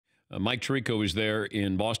Mike Tirico was there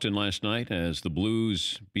in Boston last night as the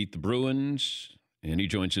Blues beat the Bruins, and he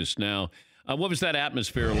joins us now. What was that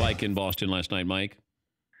atmosphere like in Boston last night, Mike?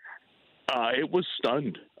 It was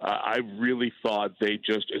stunned. I really thought they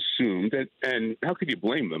just assumed that, and how could you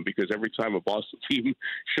blame them? Because every time a Boston team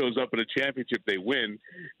shows up in a championship, they win.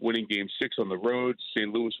 Winning Game 6 on the road,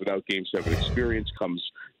 St. Louis without Game 7 experience comes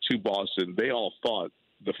to Boston. They all thought,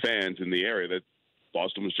 the fans in the area, that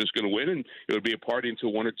Boston was just going to win, and it would be a party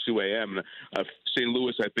until 1 or 2 a.m. St.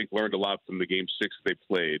 Louis, I think, learned a lot from the Game 6 they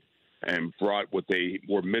played and brought what they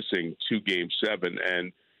were missing to Game 7,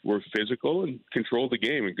 and were physical and controlled the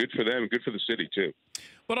game, and good for them and good for the city, too.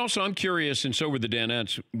 But also, I'm curious, and so were the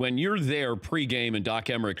Danettes, when you're there pregame and Doc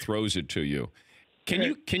Emmerich throws it to you,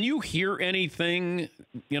 can you hear anything,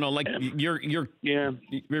 like your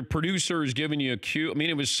producer is giving you a cue? I mean,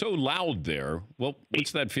 it was so loud there. Well,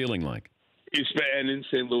 what's that feeling like? And in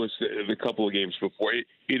St. Louis, the couple of games before, it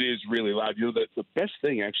is really loud. The best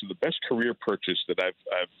thing, actually, the best career purchase that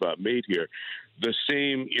I've made here, the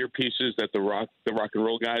same earpieces that the rock and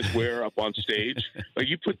roll guys wear up on stage. Like,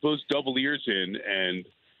 you put those double ears in, and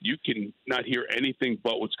you can not hear anything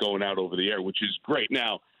but what's going out over the air, which is great.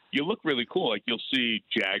 Now, you look really cool. Like, you'll see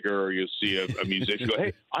Jagger or you'll see a musician go,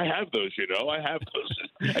 "Hey, I have those, I have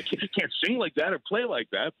those." I can't sing like that or play like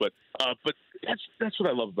that, but that's what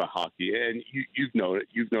I love about hockey. And you've known it.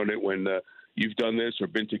 You've known it when you've done this or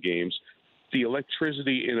been to games. The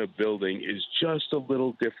electricity in a building is just a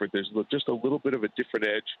little different. There's just a little bit of a different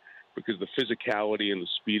edge because the physicality and the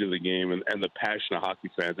speed of the game and the passion of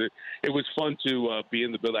hockey fans. It was fun to be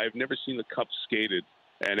in the building. I've never seen the Cup skated.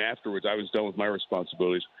 And afterwards, I was done with my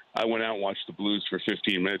responsibilities. I went out and watched the Blues for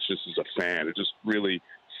 15 minutes just as a fan. It's just really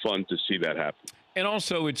fun to see that happen. And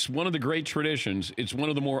also, it's one of the great traditions. It's one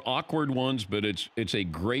of the more awkward ones, but it's a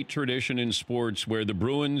great tradition in sports where the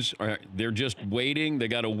Bruins they're just waiting. They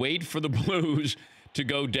got to wait for the Blues to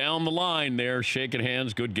go down the line there, shaking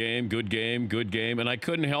hands, good game, good game, good game. And I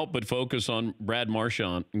couldn't help but focus on Brad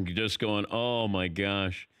Marchand and just going, oh, my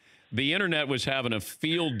gosh. The internet was having a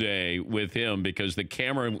field day with him because the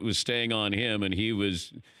camera was staying on him, and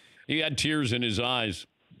he had tears in his eyes.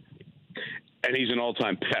 And he's an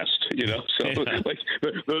all-time pest, So like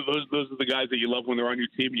those are the guys that you love when they're on your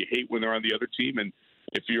team. You hate when they're on the other team, and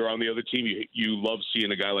if you're on the other team, you love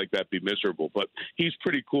seeing a guy like that be miserable. But he's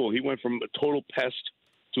pretty cool. He went from a total pest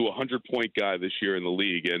to a 100-point guy this year in the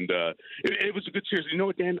league, and it was a good series. You know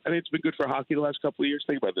what, Dan? I think it's been good for hockey the last couple of years.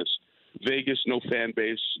 Think about this. Vegas, no fan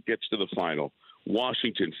base, gets to the final.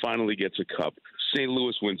 Washington finally gets a cup. St.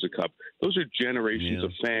 Louis wins a cup. Those are generations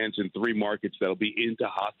of fans in 3 markets that'll be into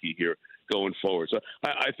hockey here going forward. So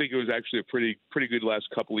I think it was actually a pretty good last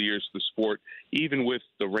couple of years for the sport, even with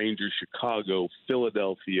the Rangers, Chicago,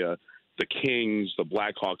 Philadelphia, the Kings, the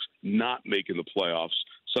Blackhawks not making the playoffs.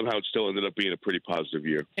 Somehow it still ended up being a pretty positive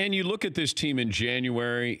year. And you look at this team in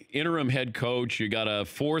January, interim head coach, you got a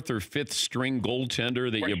 4th or 5th string goaltender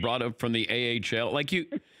that you brought up from the AHL. Like,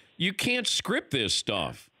 you can't script this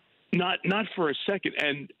stuff. Not for a second.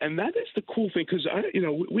 And that is the cool thing, because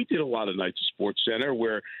we did a lot of nights at Sports Center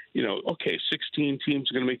where, 16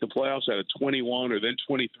 teams are going to make the playoffs out of 21 or then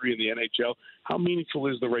 23 in the NHL. How meaningful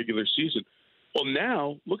is the regular season? Well,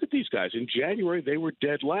 now, look at these guys. In January, they were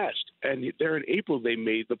dead last. And there in April, they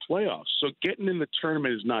made the playoffs. So getting in the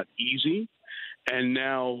tournament is not easy. And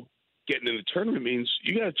now getting in the tournament means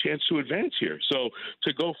you got a chance to advance here. So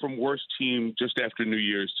to go from worst team just after New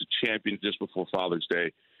Year's to champion just before Father's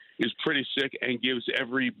Day is pretty sick and gives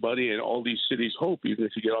everybody in all these cities hope, even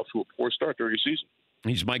if you get off to a poor start during your season.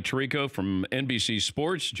 He's Mike Tirico from NBC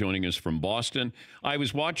Sports, joining us from Boston. I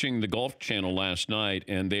was watching the Golf Channel last night,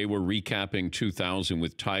 and they were recapping 2000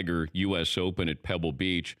 with Tiger U.S. Open at Pebble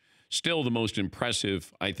Beach. Still the most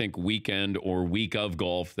impressive, I think, weekend or week of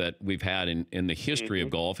golf that we've had in the history of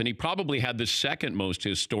golf. And he probably had the second most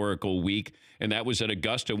historical week, and that was at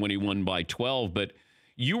Augusta when he won by 12. But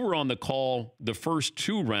you were on the call the first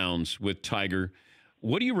 2 rounds with Tiger.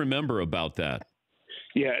 What do you remember about that?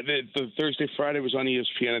 Yeah, the Thursday, Friday was on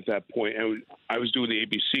ESPN at that point, and I was doing the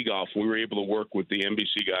ABC golf. And we were able to work with the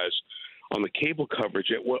NBC guys on the cable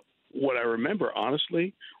coverage. What I remember,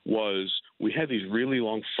 honestly, was we had these really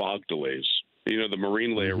long fog delays. The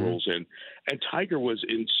marine layer rolls in, and Tiger was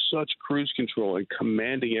in such cruise control and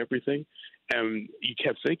commanding everything. And you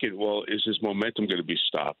kept thinking, well, is his momentum going to be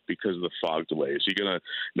stopped because of the fog delay? Is he going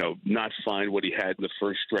to, not find what he had in the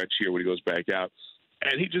first stretch here when he goes back out?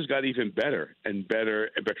 And he just got even better and better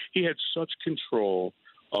and better. He had such control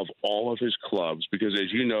of all of his clubs because,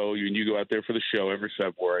 as you know, you go out there for the show every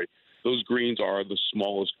February, those greens are the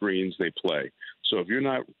smallest greens they play. So if you're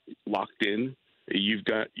not locked in you're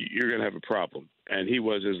going to have a problem. And he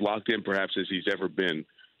was as locked in perhaps as he's ever been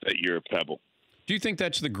that year at Pebble. Do you think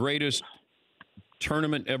that's the greatest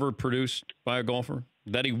tournament ever produced by a golfer?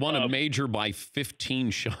 That he won a major by 15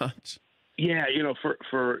 shots? Yeah,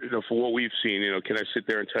 for what we've seen, can I sit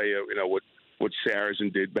there and tell you, what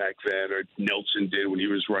Sarazen did back then, or Nelson did when he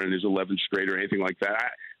was running his 11th straight, or anything like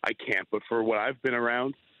that? I can't. But for what I've been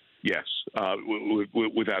around, yes,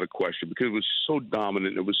 without a question, because it was so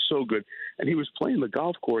dominant, it was so good, and he was playing the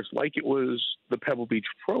golf course like it was the Pebble Beach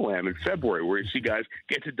Pro-Am in February, where you see guys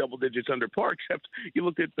get to double digits under par. Except you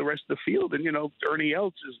look at the rest of the field, and Ernie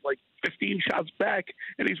Els is like 15 shots back,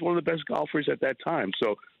 and he's one of the best golfers at that time.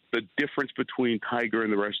 So the difference between Tiger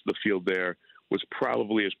and the rest of the field there was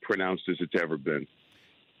probably as pronounced as it's ever been.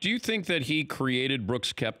 Do you think that he created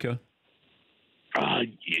Brooks Koepka?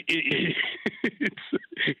 It's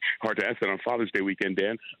hard to ask that on Father's Day weekend,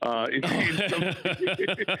 Dan.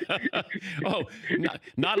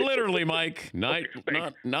 Not literally, Mike. Not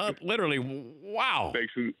literally. Wow.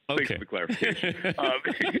 Thanks for the clarification.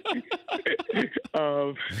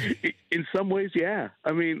 In some ways, yeah.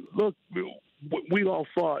 I mean, look, we all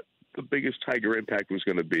thought the biggest Tiger impact was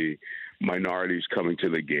going to be minorities coming to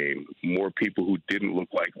the game, more people who didn't look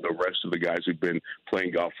like the rest of the guys who've been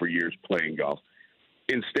playing golf for years playing golf.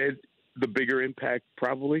 Instead, the bigger impact,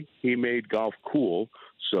 probably, he made golf cool.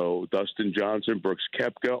 So Dustin Johnson, Brooks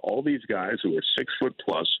Koepka, all these guys who are 6 foot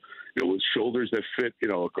plus, with shoulders that fit,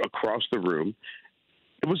 across the room.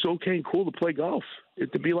 It was okay and cool to play golf,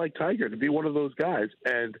 to be like Tiger, to be one of those guys.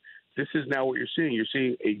 And this is now what you're seeing. You're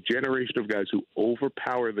seeing a generation of guys who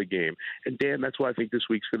overpower the game. And, Dan, that's why I think this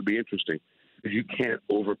week's going to be interesting, because you can't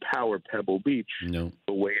overpower Pebble Beach the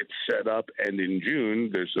way it's set up. And in June,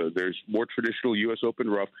 there's more traditional U.S. Open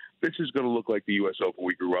rough. This is going to look like the U.S. Open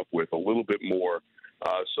we grew up with, a little bit more.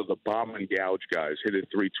 So the bomb and gouge guys hit it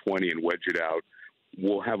 320 and wedge it out.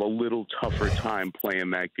 Will have a little tougher time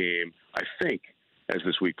playing that game, I think, as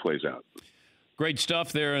this week plays out. Great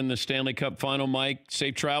stuff there in the Stanley Cup final, Mike.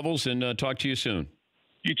 Safe travels, and talk to you soon.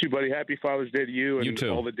 You too, buddy. Happy Father's Day to you and you too.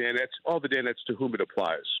 all the Danettes to whom it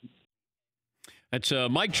applies. That's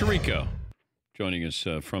Mike Tirico joining us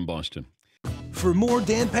from Boston. For more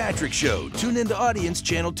Dan Patrick Show, tune into Audience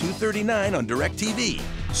Channel 239 on DirecTV.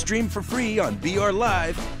 Stream for free on BR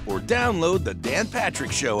Live or download the Dan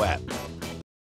Patrick Show app.